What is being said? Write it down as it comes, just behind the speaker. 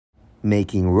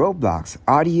Making Roblox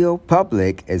audio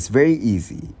public is very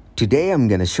easy. Today I'm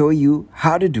gonna show you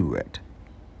how to do it.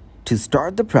 To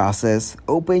start the process,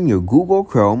 open your Google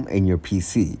Chrome in your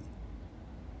PC.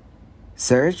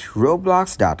 Search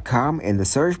roblox.com in the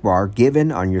search bar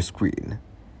given on your screen.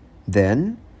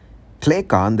 Then,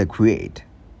 click on the Create.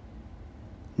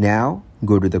 Now,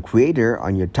 go to the Creator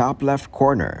on your top left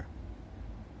corner.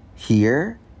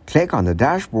 Here, click on the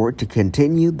dashboard to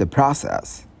continue the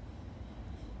process.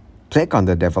 Click on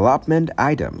the development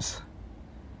items.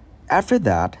 After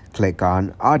that, click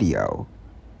on Audio.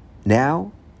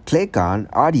 Now, click on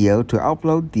Audio to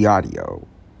upload the audio.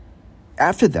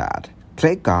 After that,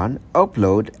 click on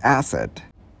Upload Asset.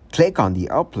 Click on the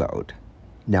Upload.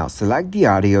 Now select the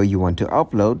audio you want to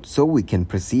upload so we can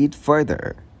proceed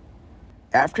further.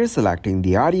 After selecting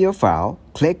the audio file,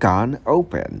 click on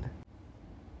Open.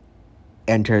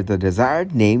 Enter the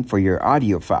desired name for your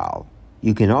audio file.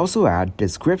 You can also add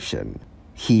description.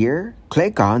 Here,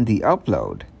 click on the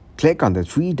Upload. Click on the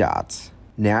three dots.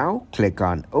 Now, click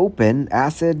on Open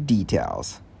Asset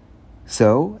Details.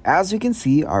 So, as you can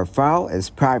see, our file is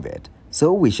private,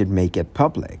 so we should make it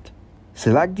public.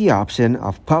 Select the option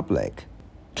of Public.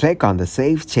 Click on the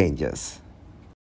Save Changes.